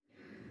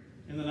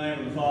In the name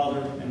of the Father,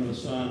 and of the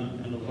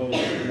Son, and of the Holy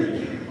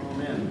Spirit.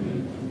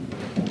 Amen.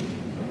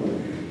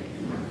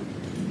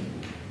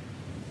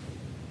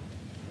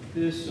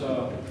 This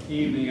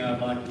evening,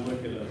 I'd like for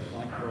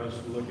us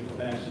to look at a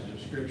passage of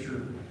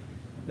Scripture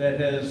that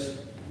has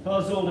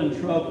puzzled and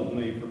troubled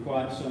me for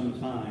quite some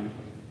time.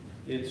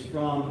 It's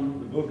from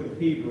the book of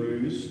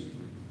Hebrews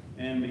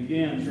and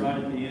begins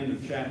right at the end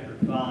of chapter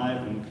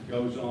 5 and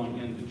goes on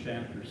into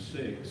chapter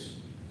 6.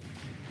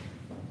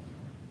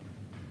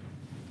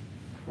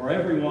 For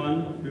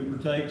everyone who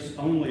partakes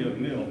only of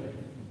milk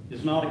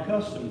is not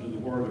accustomed to the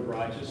word of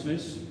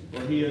righteousness, for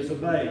he is a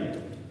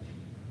babe.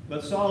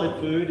 But solid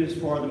food is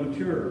for the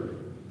mature,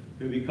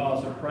 who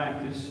because of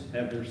practice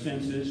have their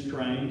senses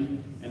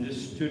trained and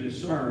to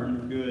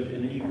discern good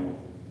and evil.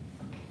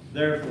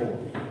 Therefore,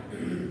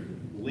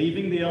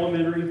 leaving the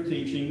elementary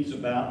teachings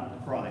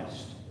about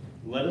Christ,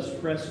 let us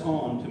press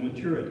on to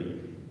maturity,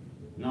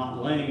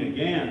 not laying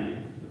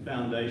again the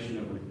foundation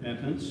of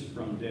repentance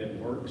from dead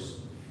works,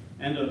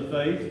 and of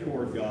faith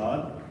toward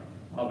God,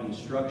 of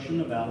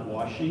instruction about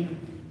washing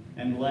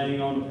and laying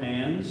on of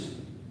hands,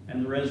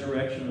 and the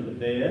resurrection of the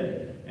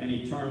dead, and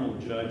eternal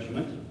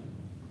judgment.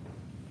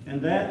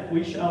 And that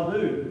we shall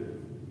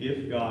do,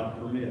 if God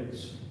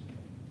permits.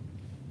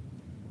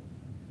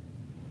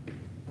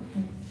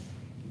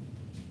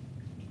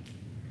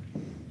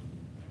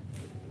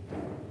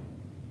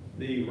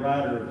 The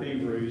writer of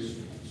Hebrews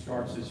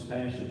starts this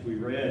passage we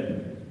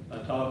read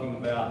talking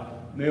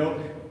about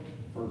milk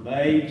for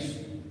babes,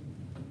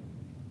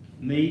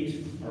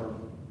 meat or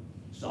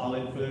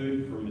solid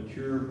food for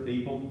mature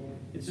people.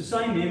 It's the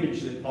same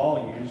image that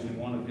Paul used in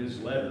one of his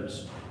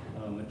letters.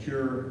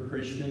 Mature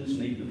Christians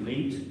need the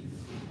meat.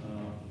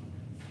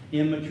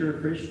 Immature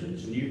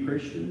Christians, new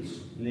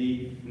Christians,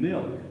 need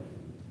milk.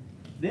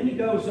 Then he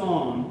goes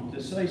on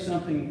to say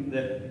something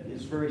that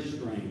is very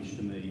strange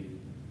to me.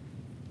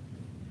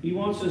 He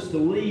wants us to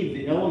leave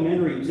the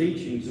elementary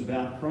teachings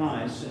about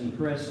Christ and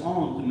press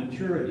on to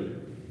maturity.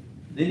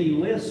 Then he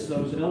lists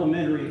those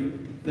elementary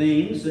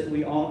things that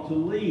we ought to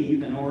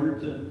leave in order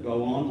to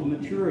go on to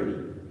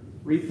maturity.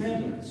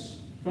 Repentance,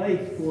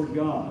 faith toward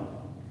God,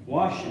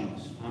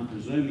 washings, I'm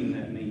presuming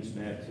that means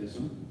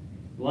baptism,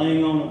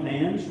 laying on of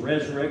hands,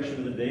 resurrection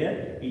of the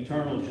dead,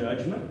 eternal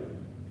judgment.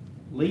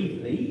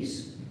 Leave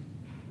these?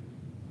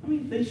 I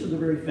mean, these are the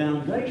very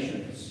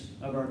foundations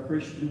of our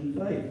Christian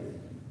faith.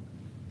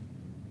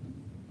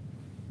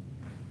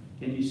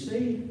 Can you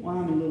see why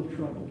I'm a little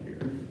troubled here?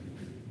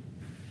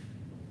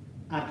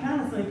 I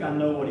kind of think I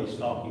know what he's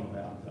talking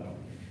about, though.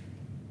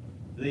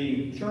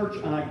 The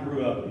church I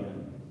grew up in,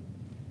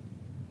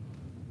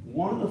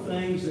 one of the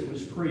things that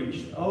was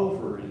preached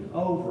over and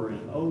over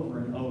and over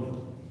and over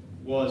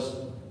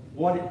was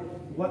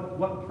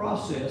what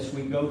process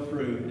we go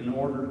through in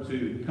order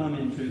to come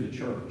into the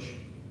church.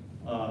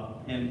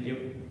 And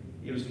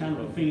it was kind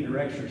of a finger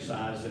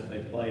exercise that they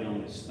played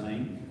on this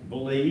thing.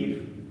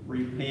 Believe,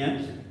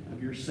 repent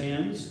of your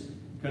sins,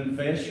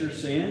 confess your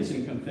sins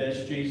and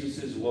confess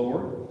Jesus as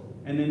Lord,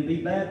 and then be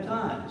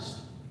baptized.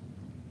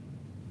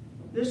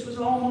 This was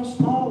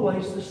almost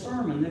always the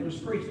sermon that was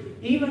preached.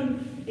 Even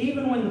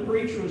when the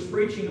preacher was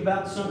preaching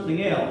about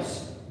something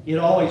else, it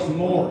always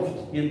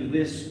morphed into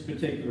this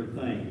particular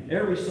thing.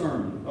 Every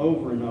sermon,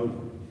 over and over.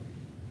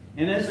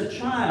 And as a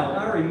child,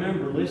 I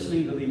remember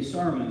listening to these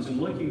sermons and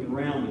looking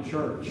around the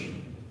church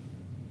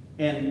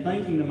and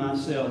thinking to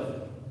myself,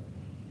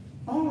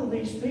 all of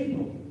these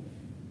people,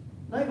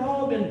 they've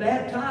all been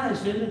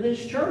baptized into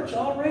this church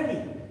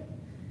already.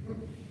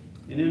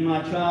 And in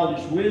my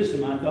childish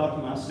wisdom, I thought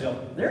to myself,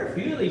 there are a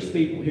few of these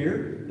people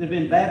here that have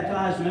been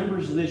baptized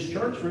members of this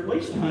church for at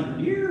least 100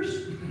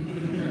 years.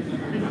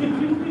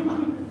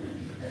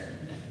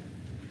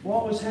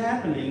 What was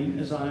happening,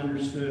 as I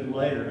understood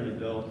later in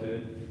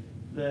adulthood,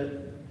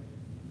 that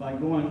by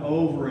going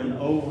over and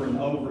over and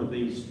over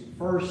these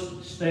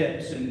first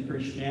steps in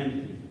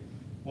Christianity,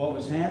 what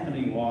was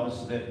happening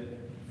was that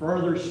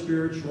further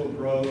spiritual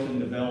growth and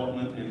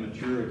development and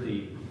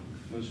maturity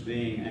was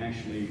being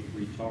actually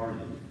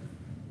retarded.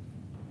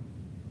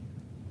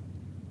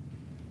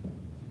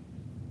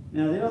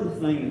 Now, the other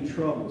thing that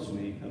troubles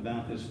me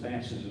about this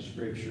passage of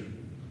Scripture,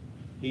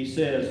 he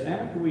says,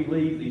 after we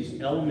leave these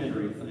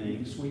elementary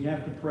things, we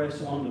have to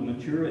press on to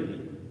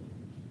maturity.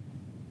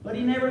 But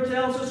he never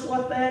tells us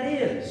what that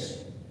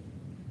is.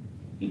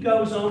 He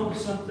goes on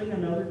to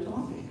another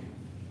topic.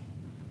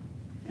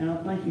 And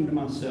I'm thinking to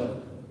myself,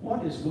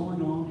 what is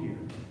going on here?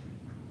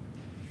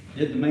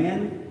 Did the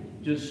man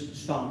just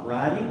stop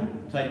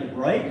writing, take a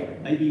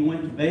break? Maybe he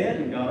went to bed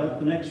and got up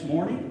the next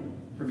morning,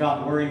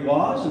 forgot where he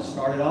was, and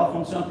started off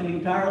on something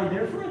entirely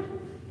different?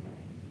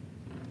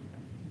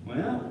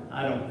 Well,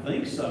 I don't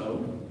think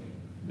so.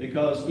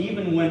 Because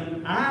even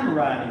when I'm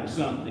writing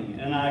something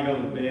and I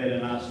go to bed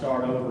and I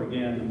start over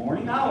again in the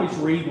morning, I always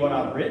read what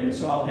I've written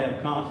so I'll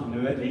have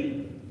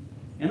continuity.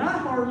 And I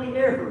hardly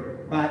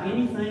ever write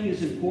anything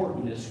as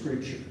important as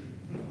Scripture.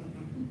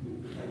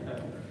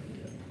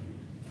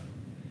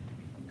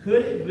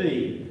 Could it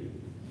be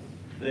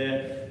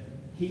that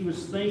he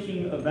was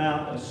thinking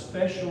about a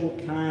special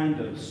kind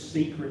of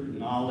secret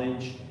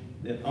knowledge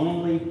that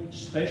only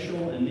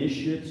special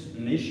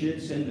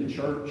initiates in the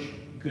church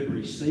could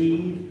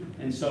receive.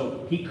 And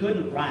so he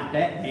couldn't write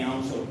that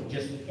down so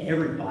just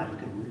everybody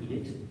could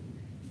read it.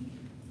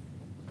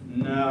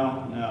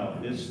 No,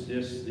 this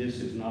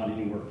is not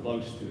anywhere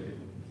close to it.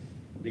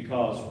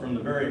 Because from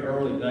the very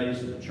early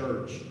days of the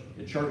church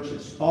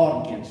has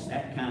fought against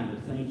that kind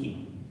of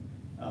thinking.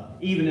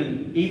 Even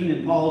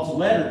in Paul's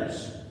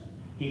letters,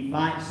 he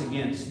fights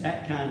against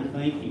that kind of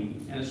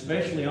thinking, and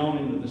especially on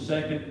into the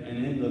second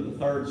and into the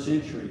third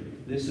century.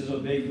 This is a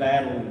big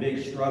battle and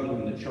big struggle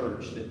in the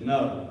church that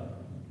no,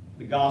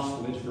 the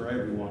gospel is for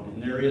everyone,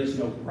 and there is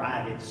no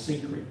private,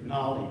 secret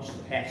knowledge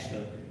that has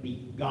to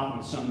be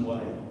gotten some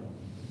way.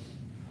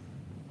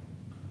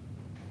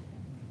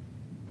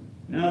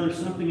 Now there's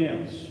something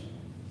else.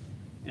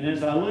 And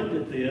as I looked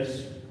at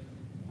this,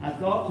 I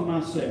thought to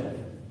myself,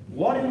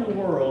 what in the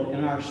world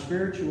in our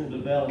spiritual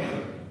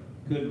development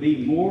could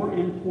be more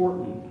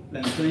important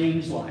than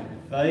things like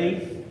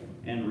faith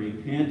and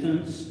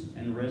repentance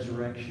and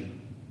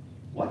resurrection?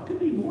 What could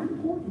be more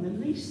important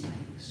than these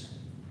things?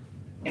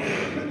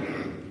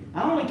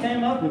 I only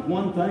came up with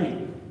one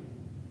thing.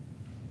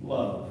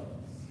 Love.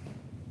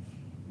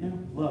 Yeah,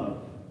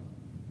 love.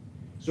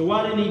 So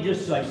why didn't he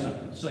just say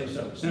something? Say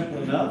so.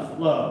 Simple enough.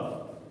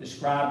 Love.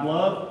 Describe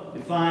love.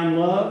 Define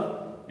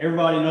love.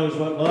 Everybody knows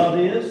what love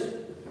is.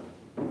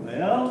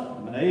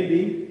 Well,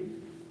 maybe.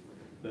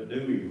 But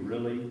do we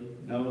really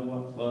know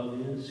what love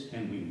is?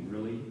 Can we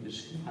really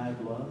describe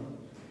love?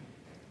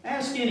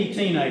 Ask any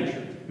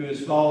teenager who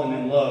has fallen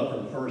in love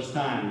for the first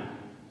time.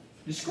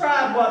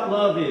 Describe what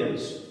love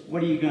is.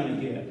 What are you going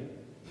to get?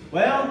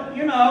 Well,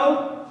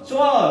 it's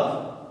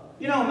love.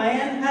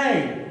 Man,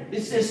 hey.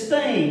 It's this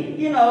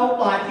thing,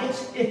 like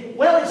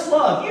it's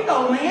love.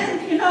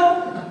 Man,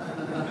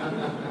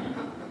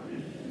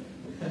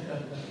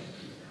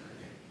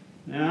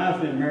 Now,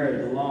 I've been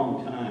married a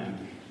long time.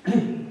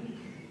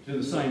 To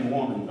the same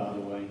woman, by the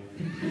way.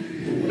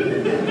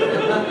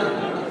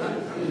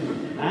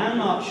 I'm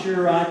not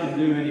sure I can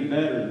do any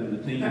better than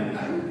the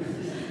teenager.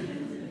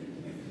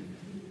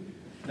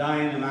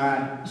 Diane and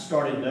I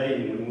started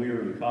dating when we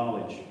were in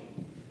college.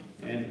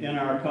 And in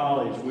our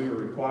college, we were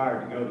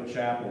required to go to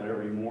chapel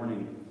every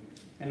morning.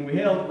 And they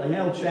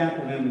held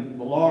chapel in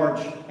the large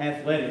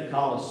athletic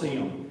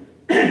coliseum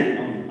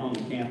on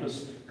the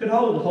campus. Could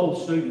hold the whole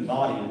student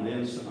body and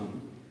then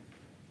some.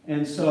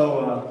 And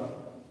so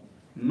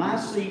my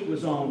seat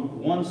was on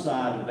one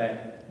side of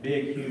that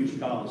big, huge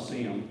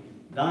coliseum.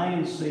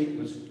 Diane's seat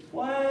was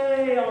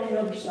way on the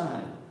other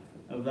side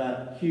of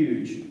that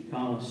huge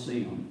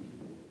coliseum.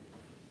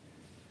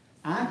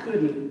 I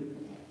couldn't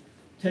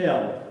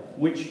tell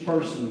which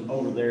person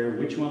over there,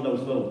 which one of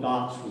those little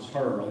dots was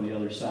her on the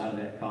other side of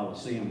that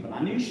coliseum. But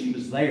I knew she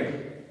was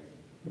there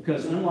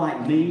because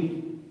unlike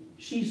me,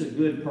 she's a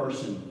good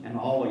person and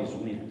always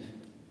went.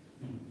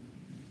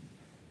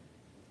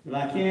 But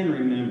I can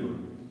remember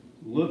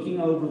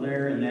looking over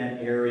there in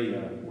that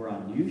area where I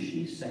knew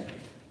she sat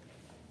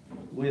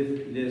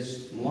with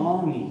this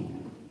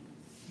longing,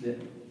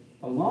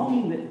 a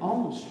longing that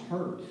almost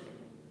hurt,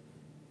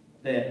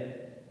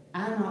 that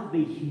I not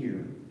be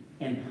here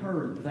and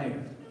her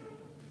there,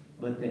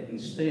 but that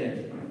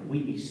instead we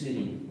be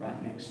sitting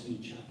right next to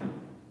each other.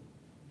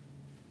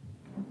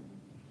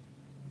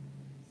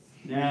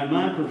 Now, in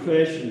my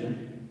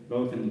profession,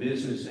 both in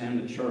business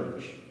and the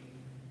church,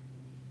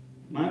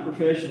 my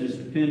profession is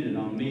dependent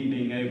on me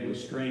being able to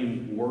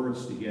string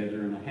words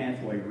together in a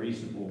halfway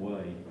reasonable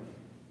way.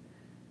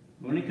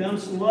 When it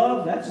comes to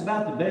love, that's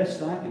about the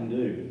best I can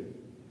do.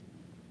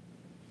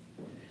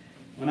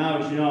 When I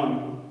was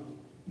young,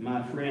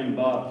 my friend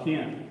Bob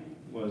Kent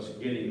was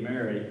getting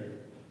married.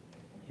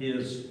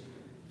 His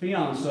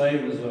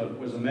fiancée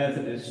was a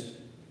Methodist,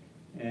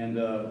 and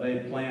they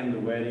had planned the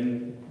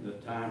wedding, the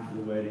time for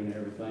the wedding and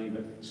everything,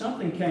 but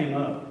something came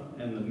up,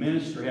 and the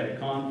minister had a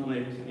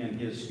conflict in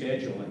his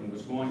schedule and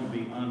was going to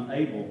be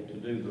unable to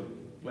do the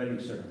wedding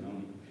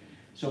ceremony.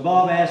 So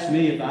Bob asked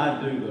me if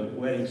I'd do the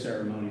wedding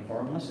ceremony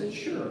for him. I said,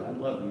 sure, I'd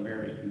love to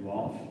marry you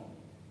off.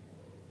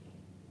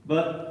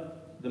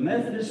 But the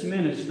Methodist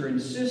minister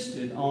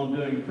insisted on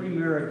doing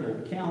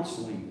premarital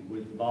counseling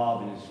with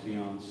Bob and his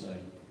fiancée.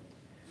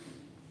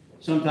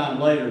 Sometime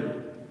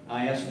later,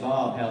 I asked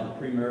Bob how the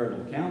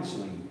premarital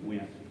counseling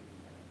went.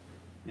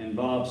 And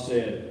Bob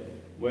said,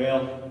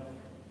 well,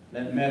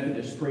 that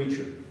Methodist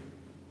preacher,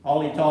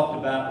 all he talked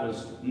about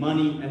was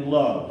money and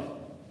love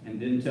and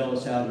didn't tell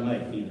us how to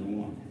make either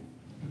one.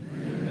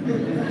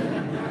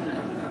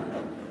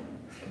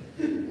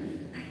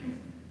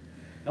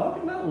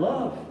 Talking about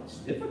love, it's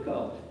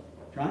difficult.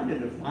 Trying to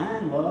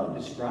define love,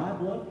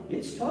 describe love,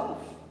 it's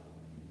tough.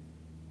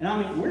 And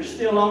I mean, we're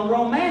still on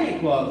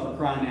romantic love, for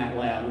crying out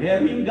loud. We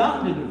haven't even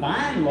gotten to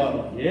divine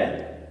love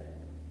yet.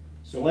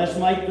 So let's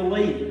make the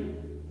leap.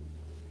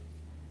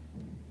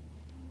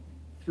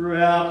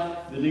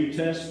 Throughout the New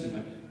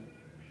Testament,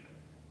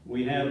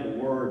 we have the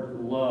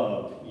word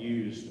love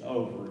used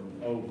over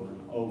and over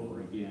and over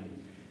again.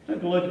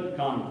 Take a look at the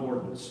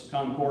concordance.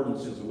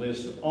 Concordance is a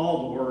list of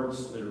all the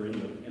words that are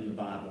in the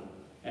Bible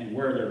and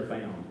where they're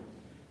found.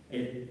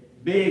 A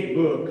big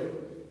book,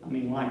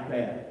 like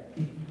that.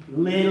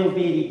 Little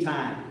bitty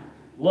tiny.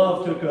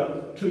 Love took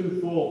up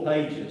 2 full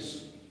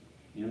pages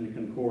in the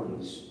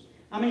concordance.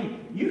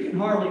 You can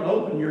hardly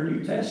open your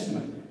New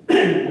Testament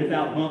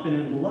without bumping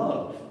into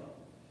love.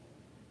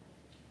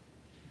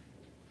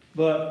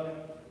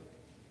 But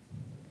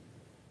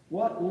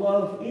what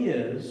love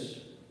is,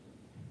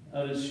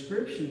 a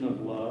description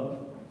of love,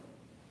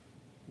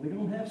 we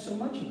don't have so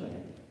much of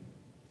that.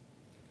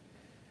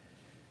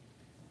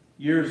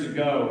 Years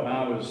ago,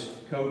 I was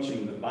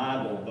coaching the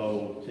Bible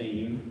Bowl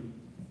team,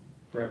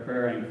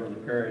 preparing for the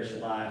Parish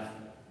Life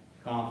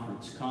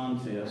Conference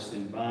contest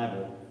in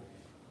Bible.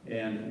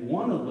 And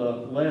one of the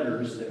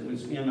letters that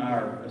was in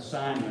our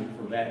assignment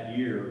for that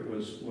year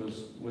was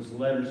the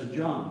letters of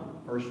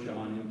John, 1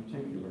 John in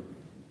particular.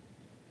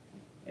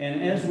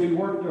 And as we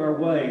worked our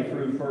way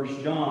through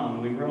 1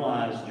 John, we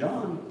realized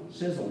John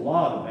says a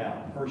lot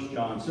about, 1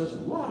 John says a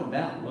lot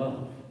about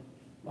love.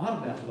 A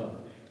lot about love.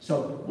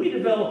 So we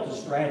developed a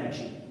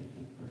strategy.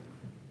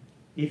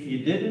 If you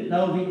didn't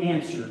know the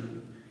answer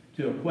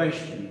to a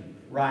question,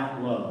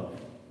 write love.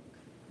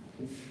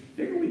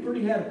 Figure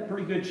we had a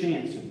pretty good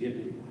chance of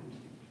getting it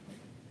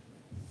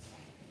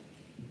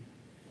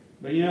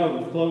right. But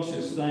the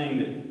closest thing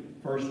that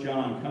 1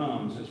 John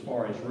comes as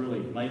far as really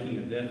making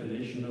a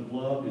definition of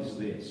love is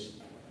this.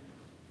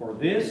 For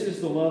this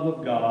is the love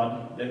of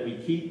God, that we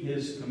keep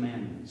His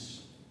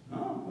commandments.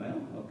 Oh,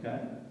 well, okay.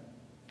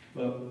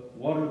 But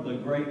what are the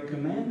great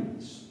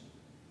commandments?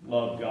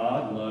 Love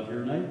God, love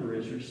your neighbor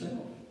as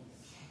yourself.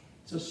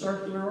 It's a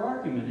circular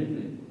argument, isn't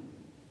it?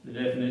 The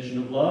definition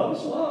of love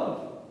is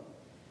love.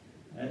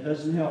 That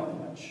doesn't help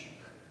much.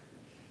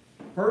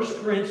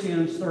 1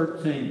 Corinthians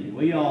 13.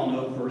 We all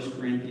know 1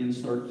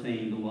 Corinthians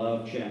 13, the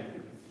love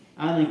chapter.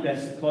 I think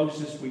that's the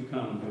closest we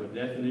come to a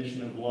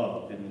definition of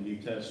love in the New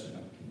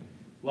Testament.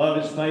 Love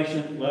is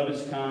patient, love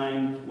is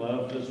kind,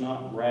 love does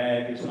not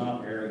brag, is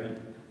not arrogant.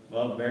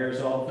 Love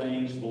bears all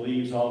things,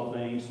 believes all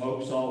things,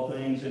 hopes all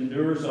things,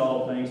 endures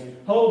all things.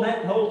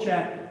 That whole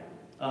chapter.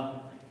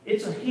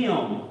 It's a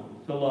hymn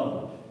to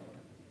love.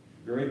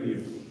 Very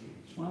beautiful.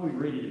 That's why we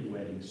read it at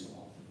weddings so often.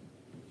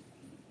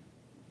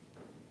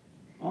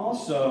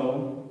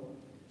 Also,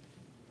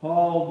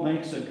 Paul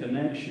makes a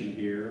connection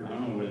here. I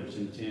don't know whether it's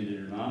intended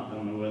or not. I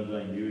don't know whether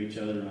they knew each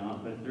other or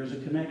not. But there's a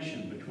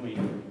connection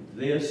between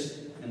this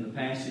and the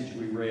passage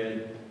we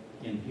read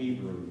in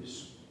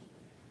Hebrews.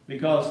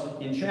 Because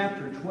in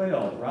chapter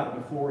 12, right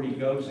before he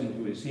goes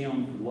into his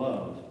hymn for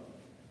love,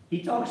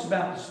 he talks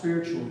about the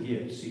spiritual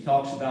gifts. He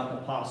talks about the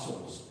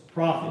apostles,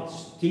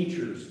 prophets,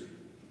 teachers,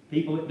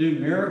 people that do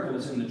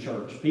miracles in the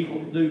church, people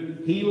that do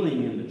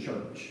healing in the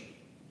church.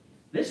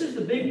 This is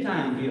the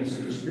big-time gifts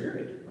of the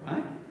Spirit,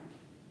 right?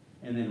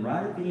 And then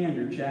right at the end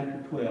of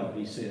chapter 12,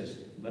 he says,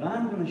 but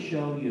I'm going to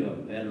show you a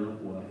better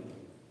way.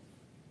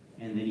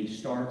 And then he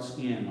starts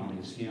in on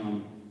his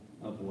hymn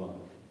of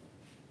love.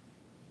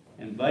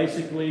 And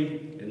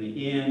basically, in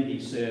the end,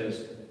 he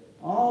says,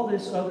 all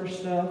this other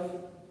stuff,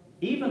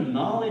 even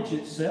knowledge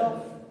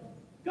itself,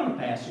 is going to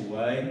pass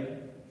away.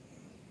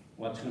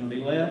 What's going to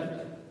be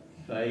left?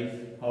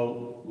 Faith,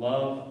 hope,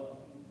 love.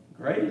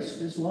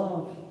 Greatest is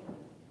love.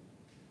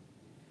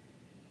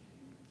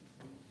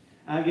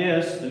 I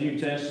guess the New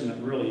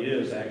Testament really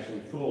is actually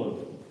full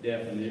of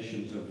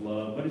definitions of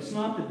love, but it's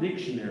not the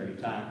dictionary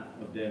type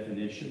of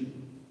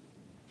definition.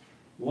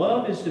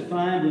 Love is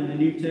defined in the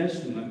New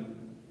Testament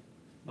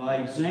by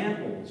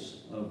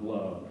examples of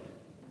love.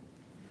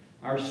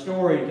 Our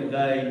story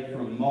today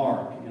from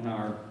Mark in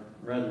our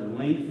rather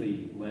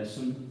lengthy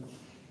lesson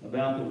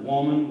about the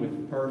woman with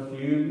the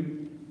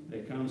perfume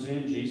that comes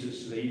in.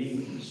 Jesus is eating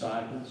with the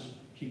disciples.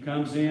 She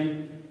comes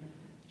in.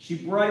 She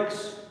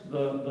breaks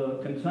the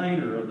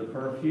container of the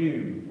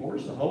perfume,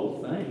 pours the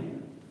whole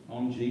thing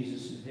on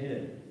Jesus'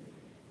 head.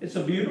 It's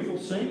a beautiful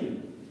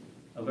scene,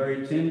 a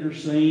very tender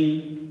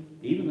scene,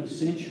 even a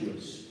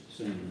sensuous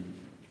scene.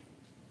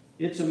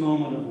 It's a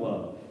moment of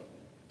love.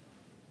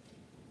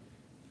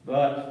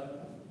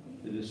 But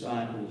the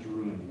disciples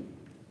ruined it.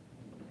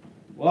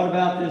 What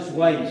about this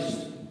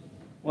waste?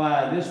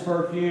 Why, this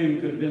perfume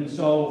could have been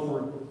sold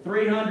for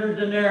 300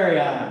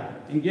 denarii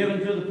and given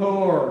to the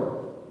poor.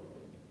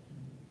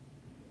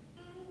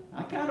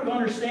 I kind of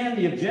understand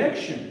the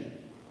objection.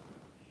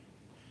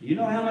 Do you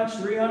know how much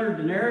 300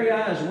 denarii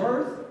is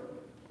worth?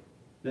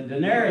 The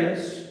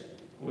denarius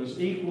was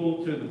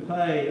equal to the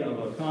pay of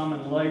a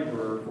common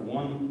laborer for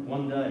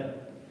one day.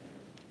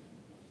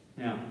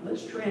 Now,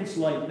 let's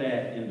translate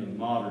that into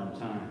modern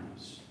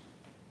times.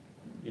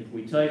 If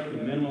we take the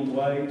minimum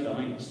wage, I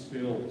think it's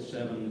still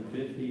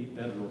 $7.50,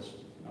 federal,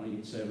 I think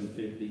it's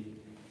 $7.50.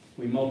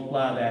 We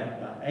multiply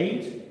that by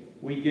 8,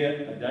 we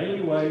get a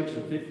daily wage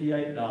of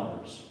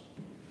 $58.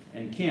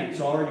 And Kent's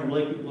already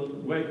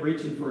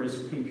reaching for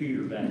his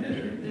computer back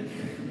there.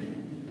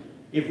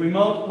 If we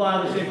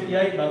multiply the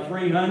 58 by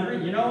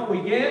 300, you know what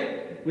we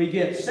get? We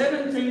get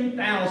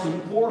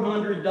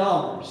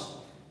 $17,400.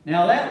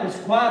 Now that was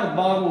quite a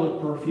bottle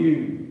of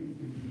perfume.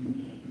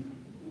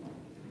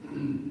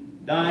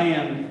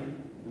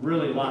 Diane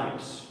really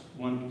likes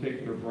one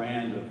particular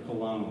brand of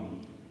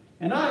cologne.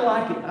 And I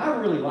like it. I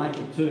really like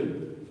it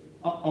too.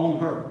 On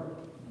her.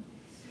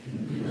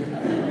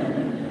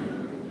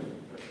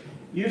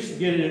 Used to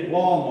get it at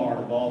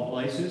Walmart, of all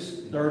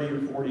places,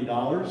 $30 or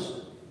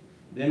 $40.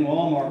 Then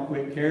Walmart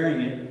quit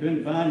carrying it.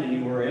 Couldn't find it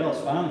anywhere else.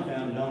 Finally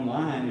found it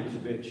online. It was a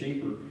bit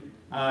cheaper.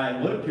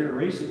 I looked here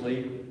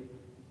recently.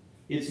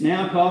 It's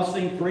now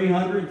costing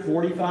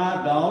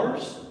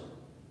 $345.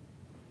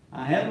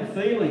 I have a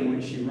feeling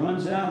when she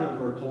runs out of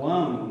her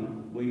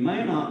cologne, we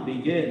may not be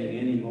getting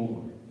any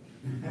more.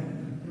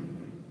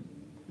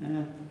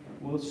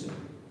 We'll see.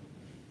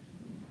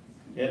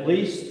 At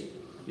least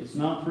it's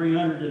not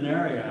 300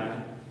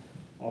 denarii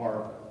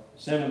or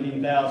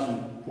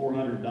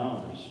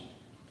 $17,400.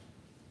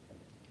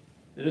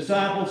 The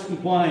disciples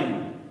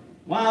complain,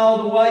 "Why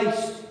all the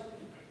waste?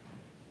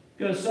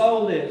 Could have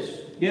sold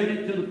this, given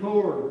it to the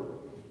poor."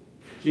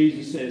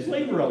 Jesus says,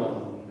 "Leave her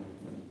alone.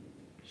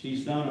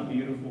 She's done a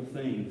beautiful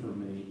thing for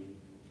me."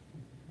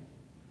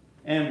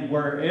 And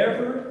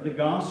wherever the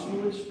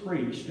gospel is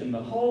preached in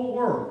the whole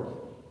world,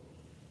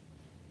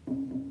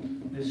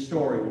 this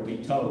story will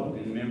be told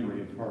in memory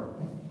of her.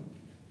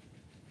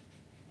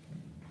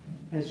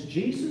 Has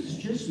Jesus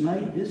just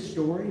made this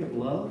story of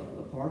love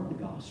a part of the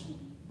gospel?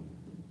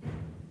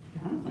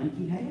 I don't think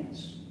he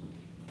has.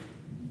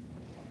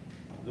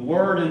 The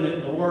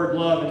word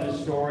love in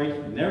this story,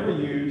 never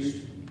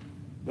used,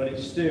 but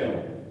it's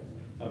still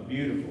a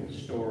beautiful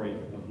story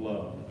of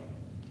love.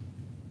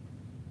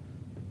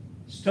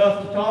 It's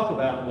tough to talk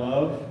about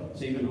love.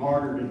 It's even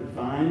harder to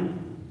define.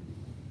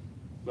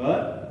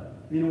 But,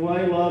 in a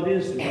way, love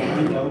is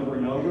defined over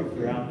and over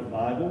throughout the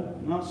Bible.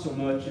 Not so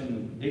much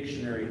in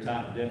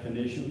dictionary-type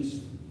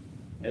definitions,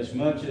 as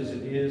much as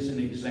it is in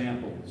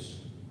examples.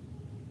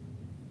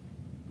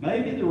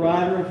 Maybe the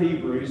writer of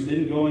Hebrews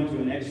didn't go into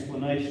an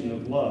explanation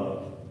of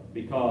love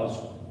because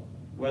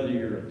whether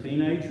you're a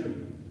teenager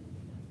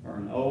or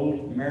an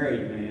old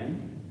married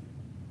man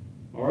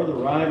or the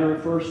writer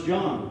of 1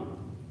 John,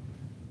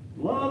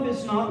 love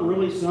is not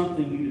really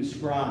something you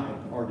describe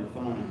or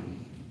define.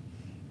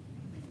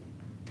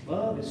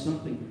 Love is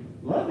something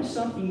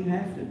you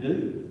have to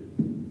do.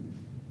 In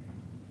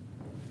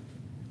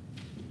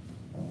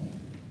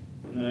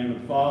the name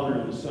of the Father,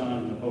 and the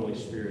Son, and the Holy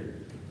Spirit.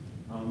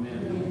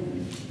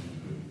 Amen.